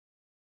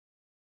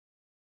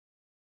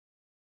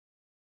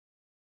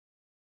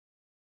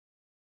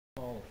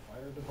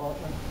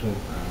department to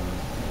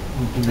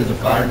do the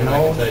garden I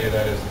can hose. tell you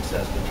that is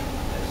excessive.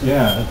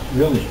 Yeah, it's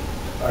really,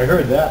 I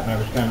heard that and I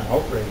was kind of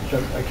outraged.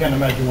 I can't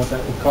imagine what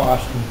that would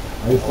cost. And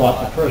I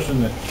thought the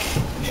person that,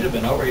 You should have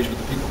been outraged with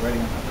the people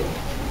writing on that bill.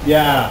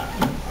 yeah,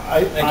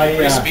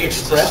 Free speech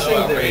is so Expressing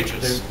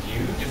outrageous. their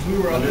views. If we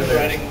were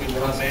underwriting, we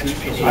would have Manch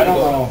meeting. I don't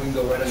know. We can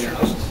go right on your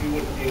house. You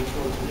wouldn't be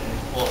told today.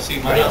 Well,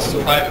 see, my house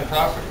is private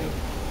property.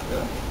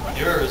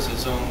 Yours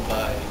is owned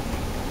by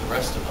the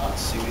rest of us.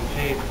 See, we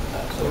pay,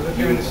 So live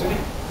here in the city?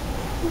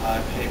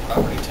 I pay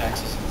property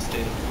taxes in the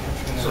state of New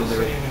Hampshire. So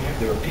there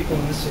are people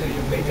in this city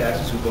who pay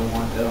taxes who don't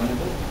want that on their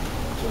bill.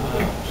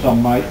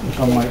 some might and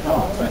some might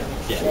not.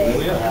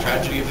 Yeah,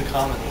 tragedy of the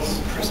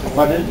commons.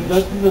 But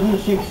doesn't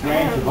it seem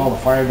strange to call the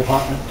fire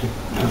department to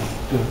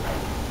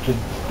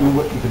do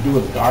what you could do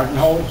with a garden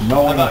hose, How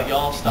knowing about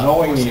y'all stop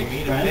knowing the forcing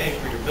me to pay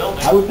expense? for your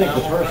building? I would think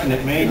and the I won't person write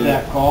that made anything.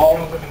 that You call,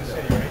 don't live in the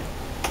city, right?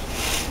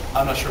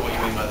 I'm not sure what you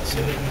mean by the You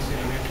city. live in the city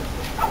of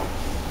Manchester.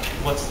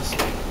 What's the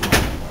city?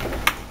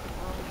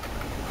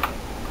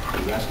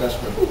 You ask us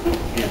for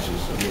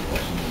answers of your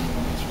questions and we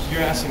don't answer.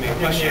 You're asking me a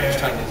question, I'm just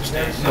trying to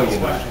understand. No, you're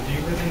not. Question. Do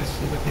you live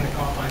within the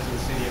confines of the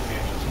city of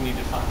Manchester? You need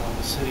to find what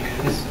the city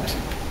is. It's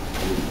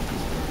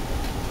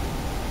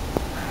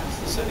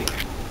the city.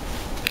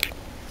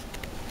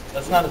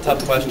 That's not a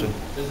tough question.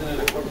 Isn't it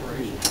a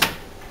corporation?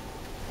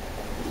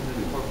 Isn't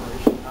it a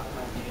corporation? How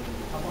can I be in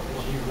How about the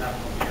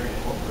geographical area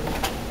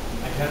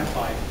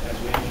identified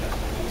as Manchester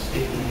in the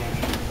state of New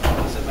Hampshire? How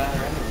does it matter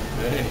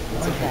anyway?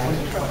 What's the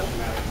question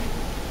matter?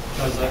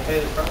 Because I pay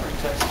the property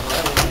taxes, I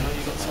know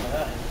you got some of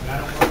that. And I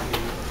don't work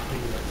in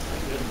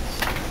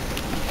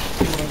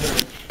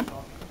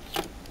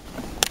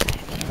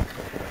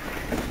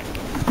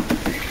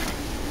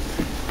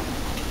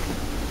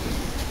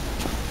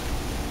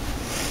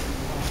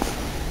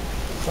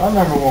I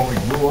remember when we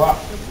grew up,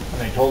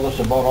 and they told us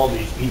about all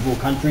these evil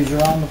countries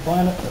around the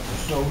planet that were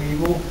so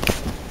evil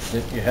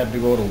that you had to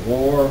go to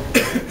war,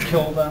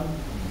 kill them,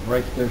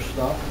 break their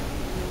stuff.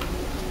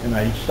 And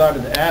I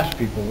started to ask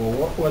people, well,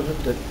 what was it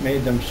that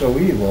made them so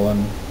evil?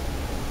 And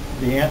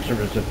the answer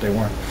is that they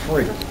weren't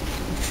free.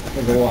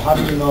 I go, well, how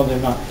do you know they're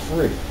not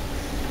free?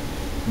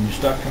 And you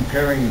start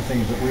comparing the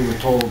things that we were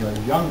told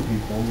as young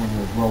people when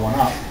we were growing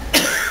up.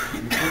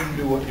 You couldn't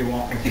do what you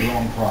want with your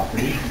own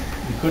property.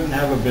 You couldn't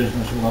have a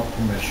business without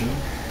permission.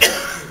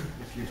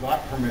 If you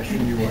got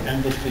permission, you were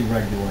endlessly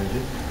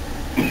regulated.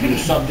 You were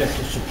subject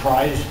to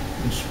surprise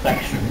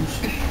inspections.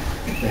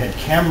 They had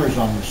cameras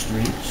on the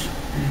streets.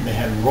 They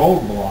had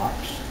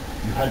roadblocks.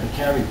 You had to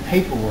carry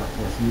paperwork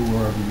with you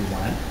wherever you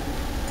went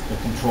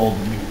that controlled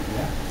the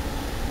media.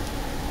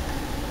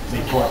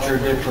 They tortured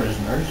their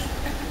prisoners.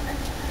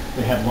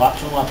 They had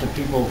lots and lots of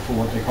people for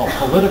what they call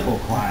political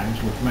crimes,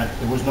 which meant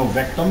there was no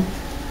victim,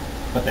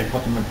 but they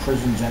put them in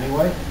prisons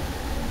anyway.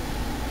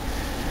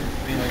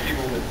 You mean like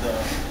people with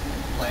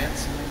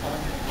plants in their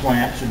pocket?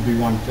 Plants would be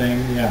one thing,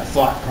 yeah,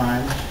 thought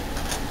crimes.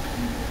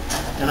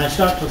 And I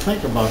start to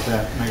think about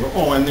that, and I go,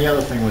 oh, and the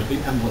other thing was the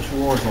endless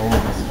wars all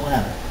over the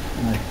planet.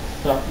 And I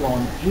start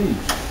going, geez,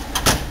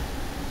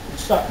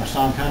 it's starting to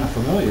sound kind of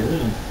familiar,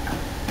 isn't it?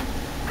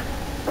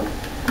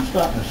 It's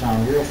starting to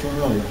sound real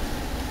familiar.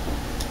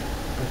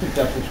 I think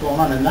that's what's going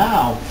on. And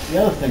now, the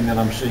other thing that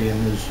I'm seeing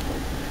is,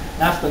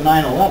 after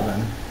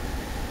 9/11,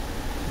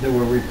 there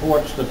were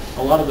reports that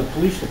a lot of the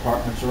police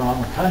departments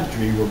around the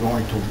country were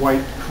going to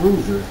white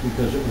cruisers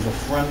because it was a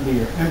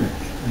friendlier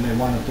image, and they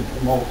wanted to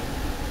promote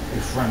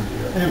a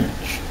friendlier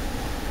image.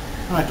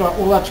 And I thought,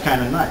 well, that's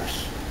kind of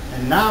nice.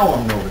 And now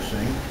I'm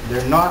noticing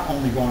they're not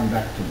only going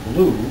back to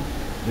blue,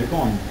 they're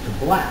going to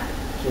black.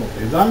 So if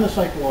they've done the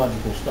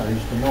psychological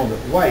studies to know that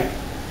white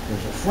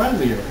is a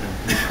friendlier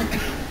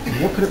image,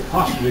 what could it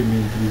possibly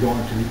mean to be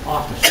going to the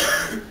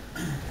opposite?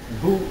 And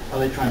who are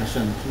they trying to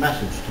send this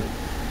message to?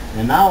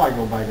 And now I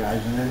go by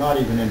guys, and they're not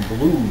even in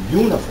blue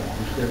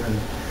uniforms, they're in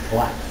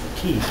black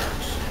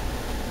fatigues.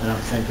 And I'm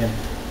thinking,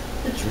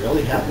 it's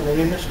really happening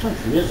in this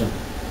country, isn't it?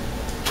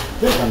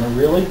 They're going to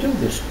really do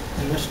this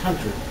in this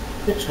country.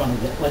 It's going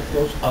to get like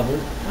those other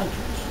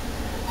countries.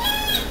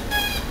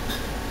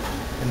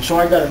 And so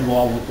I got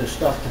involved with this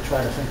stuff to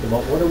try to think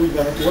about what are we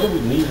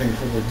leaving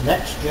for the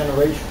next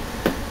generation?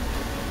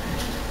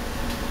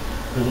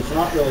 Because it's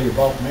not really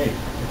about me.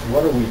 It's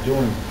what are we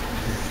doing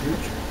for the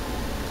future?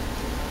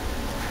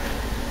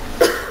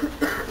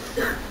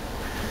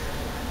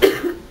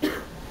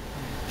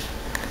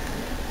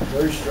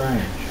 Very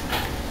strange.